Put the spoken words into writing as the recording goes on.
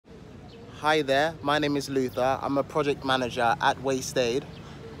Hi there, my name is Luther. I'm a project manager at Waste Aid.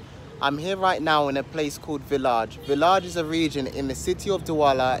 I'm here right now in a place called Village. Village is a region in the city of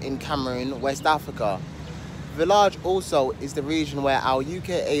Douala in Cameroon, West Africa. Village also is the region where our UK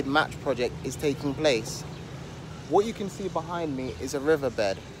Aid Match project is taking place. What you can see behind me is a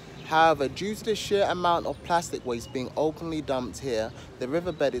riverbed. However, due to the sheer amount of plastic waste being openly dumped here, the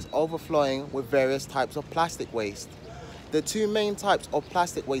riverbed is overflowing with various types of plastic waste. The two main types of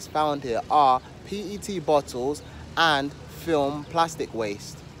plastic waste found here are PET bottles and film plastic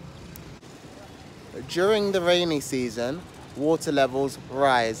waste. During the rainy season, water levels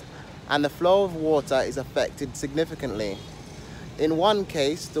rise and the flow of water is affected significantly. In one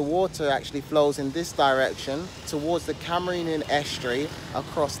case, the water actually flows in this direction towards the Cameroonian estuary,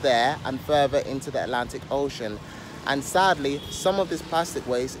 across there and further into the Atlantic Ocean. And sadly, some of this plastic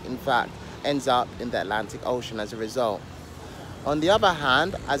waste, in fact, ends up in the Atlantic Ocean as a result. On the other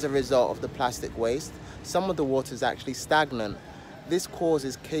hand, as a result of the plastic waste, some of the water is actually stagnant. This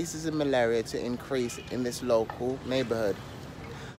causes cases of malaria to increase in this local neighborhood.